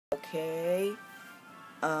Okay.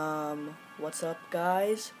 What's up,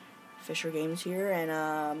 guys? Fisher Games here, and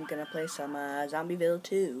I'm gonna play some Zombieville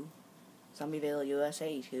 2. Zombieville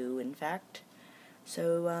USA 2, in fact.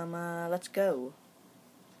 So, let's go.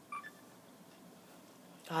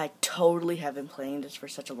 I totally have been playing this for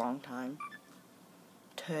such a long time.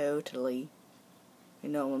 Totally. You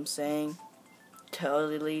know what I'm saying?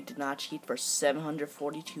 Totally did not cheat for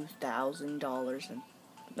 $742,000 and...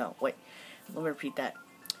 No, wait. Let me repeat that.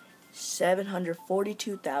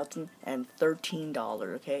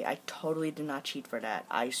 $742,013, okay? I totally did not cheat for that.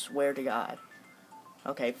 I swear to God.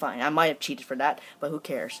 Okay, fine. I might have cheated for that, but who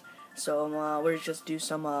cares? So, we'll just do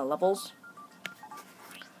some, levels.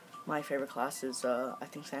 My favorite class is, I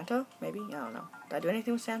think Santa, maybe? I don't know. Did I do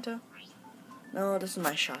anything with Santa? No, this is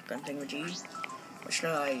my shotgun thingamajig. What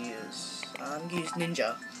should I use? I'm gonna use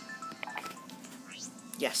Ninja.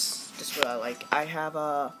 Yes, that's what I like. I have,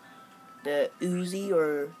 the Uzi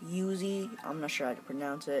or Uzi, I'm not sure how to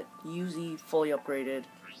pronounce it. Uzi fully upgraded.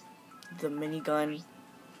 The minigun,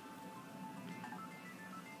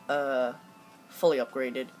 fully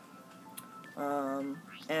upgraded. And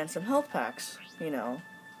some health packs, you know,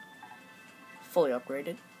 fully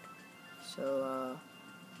upgraded. So,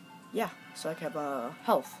 yeah, so I can have,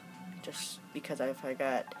 health, just because if I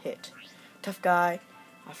got hit. Tough guy,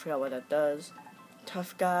 I forgot what that does.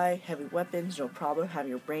 Tough guy, heavy weapons, no problem. Have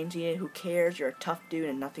your brains eaten, who cares? You're a tough dude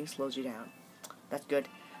and nothing slows you down. That's good.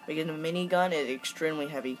 Because the minigun is extremely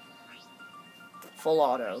heavy. Full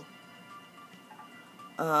auto.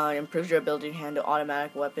 Improves your ability to handle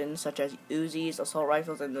automatic weapons such as Uzis, assault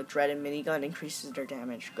rifles, and the dreaded minigun increases their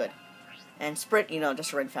damage. Good. And sprint, you know,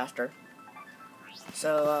 just run faster.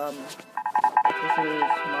 So, this is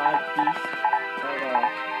my beast of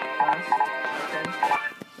class.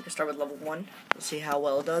 We can start with level 1. Let's see how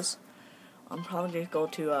well it does. I'm probably going to go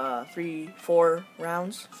to 4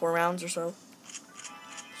 rounds or so.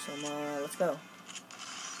 So, let's go.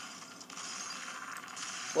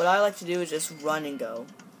 What I like to do is just run and go,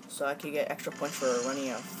 so I can get extra points for running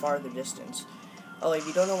a farther distance. Oh, if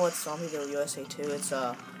you don't know what's Zombieville USA 2, it's,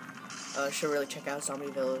 should really check out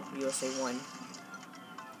Zombieville USA 1.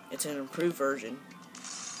 It's an improved version.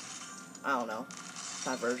 I don't know.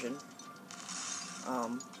 Not version.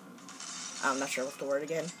 I'm not sure what's the word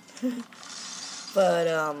again. But,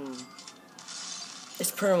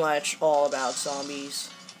 it's pretty much all about zombies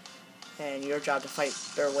and your job to fight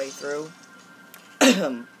their way through.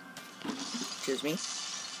 Excuse me.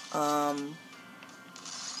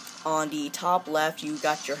 On the top left, you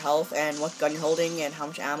got your health and what gun you're holding and how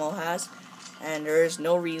much ammo it has. And there is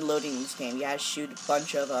no reloading in this game. You gotta shoot a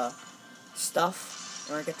bunch of, stuff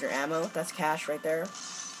in order to get your ammo. That's cash right there.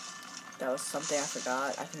 That was something I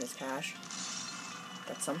forgot. I think it's cash.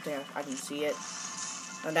 That's something I can see it.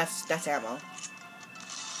 And that's ammo.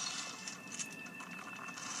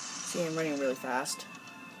 See, I'm running really fast.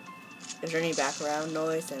 Is there any background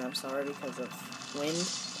noise? And I'm sorry because of wind,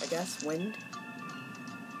 I guess. Wind?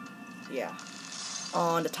 Yeah.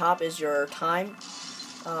 On the top is your time.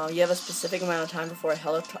 You have a specific amount of time before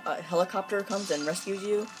a helicopter comes and rescues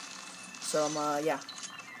you. So, yeah.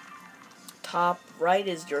 Top right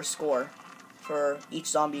is your score for each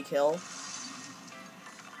zombie you kill.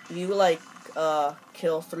 If you, like,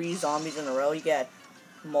 kill 3 zombies in a row, you get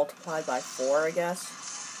multiplied by 4, I guess.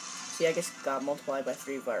 See, I guess got multiplied by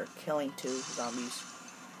 3 by killing 2 zombies.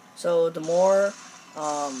 So, the more,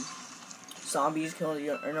 zombies kill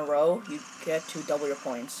in a row, you get to double your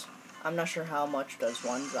points. I'm not sure how much does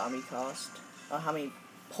one zombie cost. How many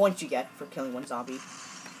points you get for killing one zombie.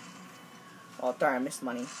 Oh, darn, I missed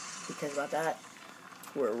money. Who cares about that?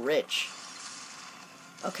 We're rich.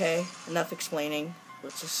 Okay, enough explaining.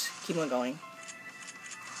 Let's just keep on going.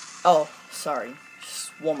 Oh, sorry.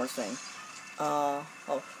 Just one more thing. Oh,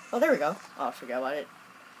 there we go. Oh, I forgot about it.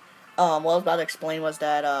 What I was about to explain was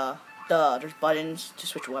that, there's buttons to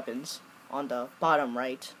switch weapons on the bottom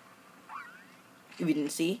right. If you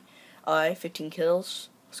didn't see, 15 kills,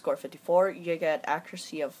 score 54. You get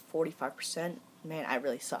accuracy of 45%. Man, I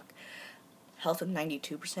really suck. Health of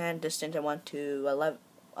 92%. Distance I went to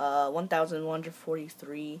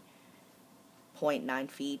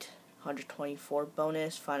 1,143.9 feet. 124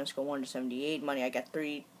 bonus. Final score 178. Money I got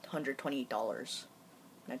 $328.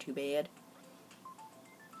 Not too bad.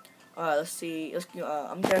 Let's see.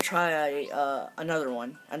 I'm gonna try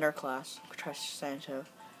another class. Try Santa.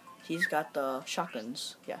 He's got the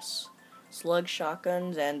shotguns. Yes, slug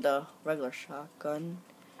shotguns and the regular shotgun.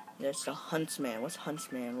 There's the huntsman. What's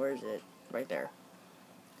huntsman? Where is it? Right there.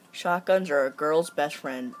 Shotguns are a girl's best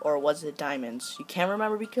friend, or was it diamonds? You can't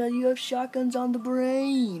remember because you have shotguns on the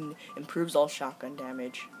brain. Improves all shotgun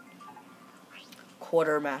damage.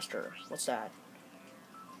 quartermaster. What's that?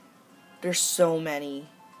 There's so many,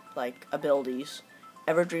 like, abilities.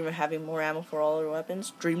 Ever dream of having more ammo for all your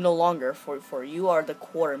weapons? Dream no longer, for you are the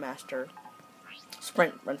quartermaster.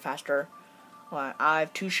 Sprint, run faster. Well, I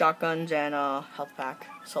have 2 shotguns and a health pack.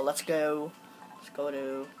 So let's go. Let's go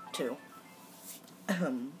to 2. I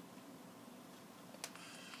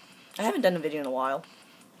haven't done a video in a while.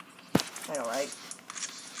 I know, right?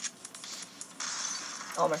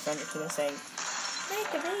 All my friends are keeping saying,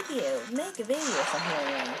 make a video, something like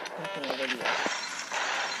that. Making a video.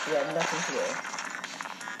 We have nothing to do.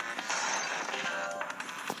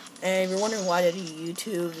 And if you're wondering why I do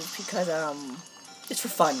YouTube, it's because, it's for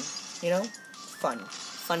fun, you know? Fun.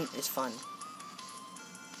 Fun is fun.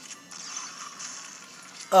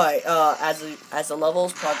 Alright, as the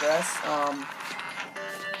levels progress,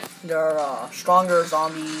 there are, stronger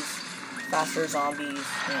zombies, faster zombies,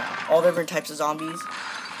 you know, all different types of zombies.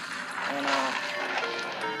 And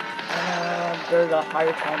there's a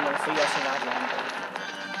higher timer, so you guys survive longer.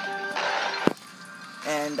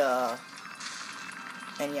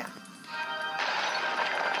 And yeah.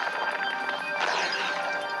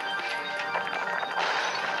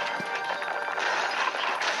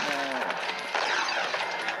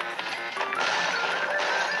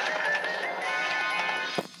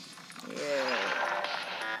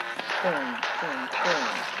 Boom, boom, boom,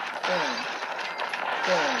 boom, boom,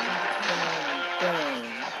 boom,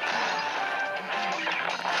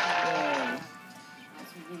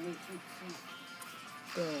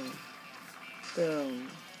 boom, boom,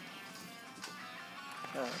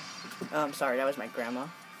 boom. Sorry, that was my grandma.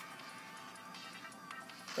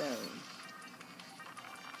 Boom,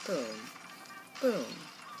 boom, boom,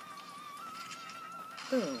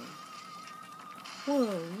 boom. Whoa,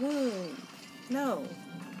 whoa, no.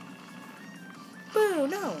 Boo,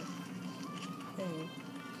 no.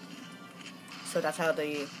 So that's how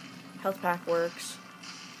the health pack works.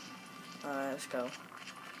 Let's go.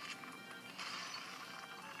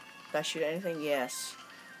 Did I shoot anything? Yes.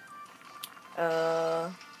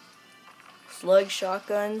 Slug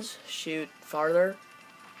shotguns shoot farther,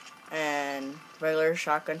 and regular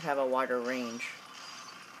shotguns have a wider range.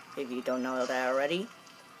 If you don't know that already.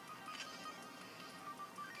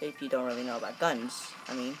 If you don't really know about guns,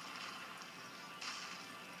 I mean.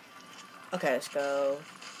 Okay, let's go.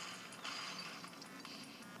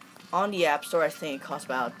 On the App Store, I think it costs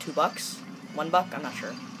about $2. $1, I'm not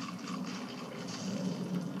sure.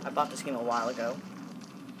 I bought this game a while ago.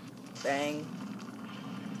 Bang.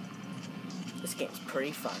 This game's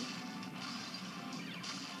pretty fun.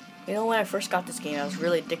 You know, when I first got this game, I was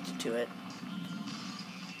really addicted to it.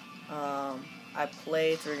 I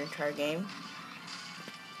played through the entire game.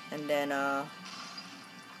 And then, I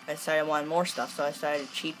decided I wanted more stuff, so I decided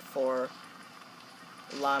to cheat for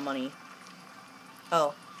a lot of money.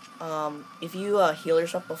 Oh, if you heal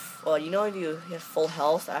yourself before, you know, if you have full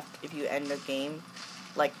health if you end the game,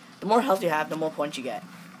 like, the more health you have, the more points you get.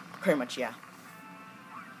 Pretty much, yeah.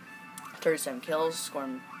 37 kills,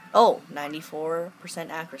 scoring, 94%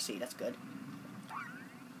 accuracy, that's good.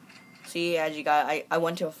 See, as you got, I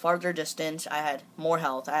went to a farther distance, I had more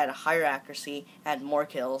health, I had a higher accuracy, I had more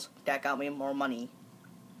kills, that got me more money.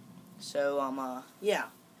 So, yeah.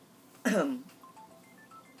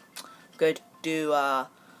 Good to do,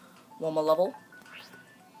 one more level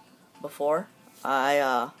before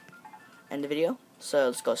I, end the video. So,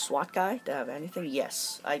 let's go SWAT guy. Do I have anything?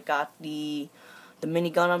 Yes. I got the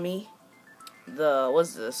minigun on me. What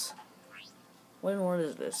is this? What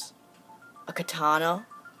is this? A katana.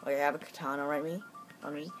 I have a katana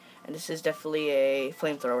on me. And this is definitely a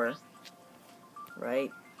flamethrower.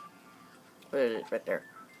 Right? Where is it? Right there.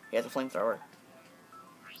 He has a flamethrower.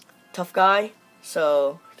 Tough guy,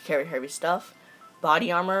 so carry heavy stuff.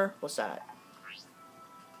 Body armor, what's that?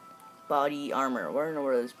 Body armor. Where in the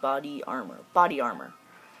world is body armor? Body armor.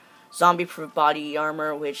 Zombie-proof body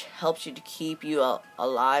armor, which helps you to keep you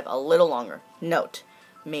alive a little longer. Note,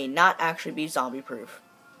 may not actually be zombie-proof.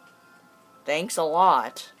 Thanks a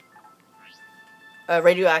lot.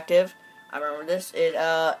 Radioactive. I remember this.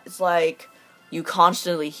 It's like you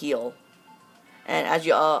constantly heal, and as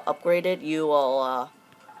you upgrade it, you'll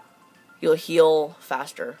heal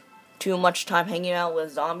faster. Too much time hanging out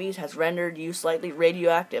with zombies has rendered you slightly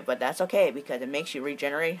radioactive, but that's okay because it makes you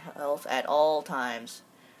regenerate health at all times.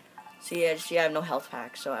 See, I have no health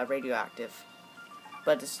pack, so I'm radioactive.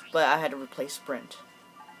 But I had to replace sprint.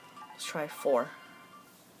 Let's try 4.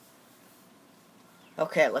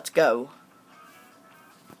 Okay, let's go.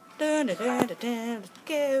 Dun, dun, dun, dun, dun, let's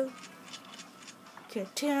go.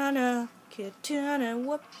 Katana,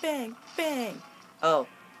 whoop, bang, bang. Oh,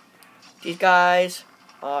 these guys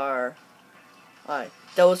are Alright,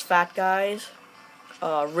 those fat guys,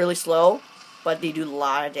 really slow, but they do a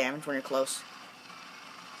lot of damage when you're close.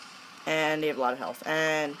 And they have a lot of health.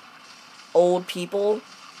 And old people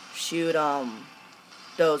shoot,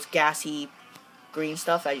 those gassy green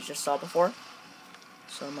stuff that you just saw before.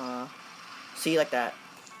 Some, see, like that.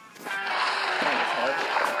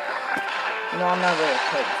 No, I'm not really a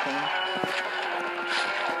kid, thing.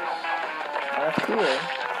 Oh, that's cool.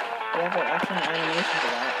 They have actually an animation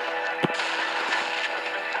for that.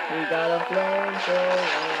 We got a flamethrower.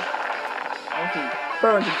 Okay,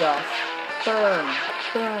 burn to dust. Burn,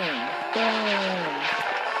 burn, burn.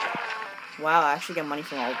 Wow, I actually get money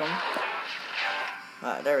from all of them.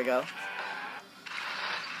 Alright, there we go.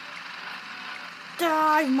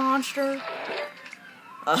 Die, monster!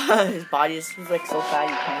 His body is, he's like so fat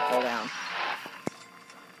you can't fall down.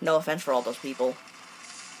 No offense for all those people.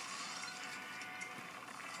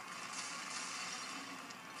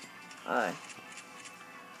 Alright.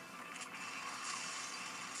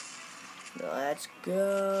 Let's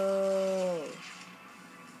go.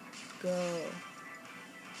 Go.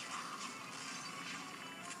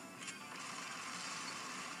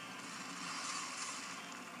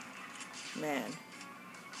 Man.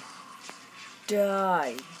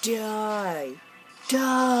 Die. Die.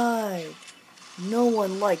 Die. No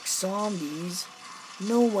one likes zombies.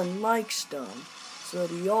 No one likes them. So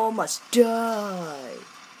they all must die.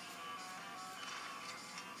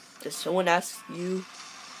 Does someone ask you,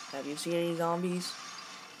 have you seen any zombies?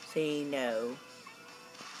 Say no.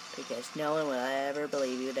 Because no one will ever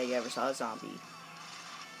believe you that you ever saw a zombie.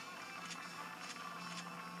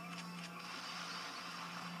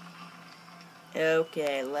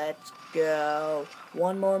 Okay, let's go.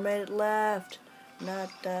 1 more minute left.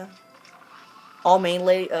 All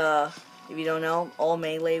melee, if you don't know, all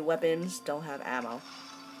melee weapons don't have ammo.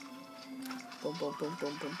 Boom, boom, boom,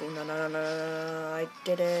 boom, boom, boom. No, no, no, no, no, I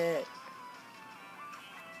did it.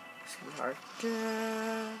 It's gonna be hard.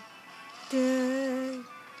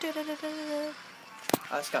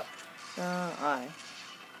 Let's go.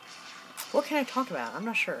 What can I talk about? I'm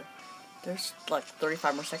not sure. There's like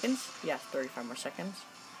 35 more seconds. Yeah, 35 more seconds.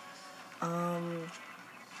 I'm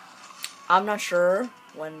not sure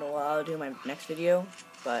when I'll do my next video,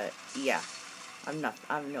 but yeah, I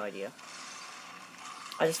have no idea.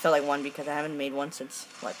 I just felt like one because I haven't made one since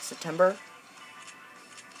what, September.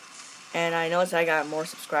 And I noticed I got more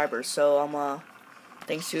subscribers, so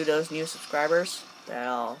thanks to those new subscribers that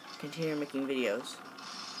I'll continue making videos.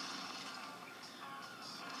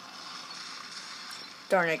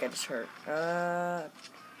 Darn it, I just hurt.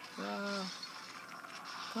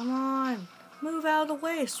 Come on, move out of the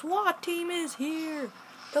way. SWAT team is here.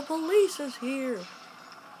 The police is here.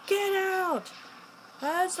 Get out.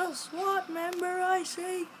 As a SWAT member, I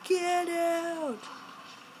say get out.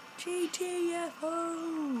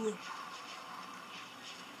 GTFO.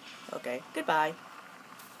 Okay, goodbye.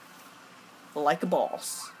 Like a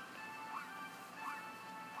boss.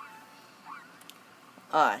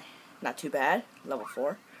 Not too bad. Level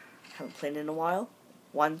 4. Haven't played in a while.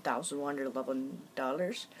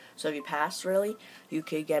 $1,111. So if you pass, really, you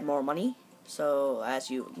could get more money. So as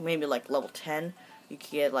you, maybe like level 10, you could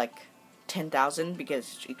get like 10,000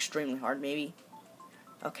 because it's extremely hard, maybe.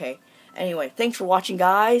 Okay. Anyway, thanks for watching,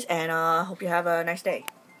 guys, and hope you have a nice day.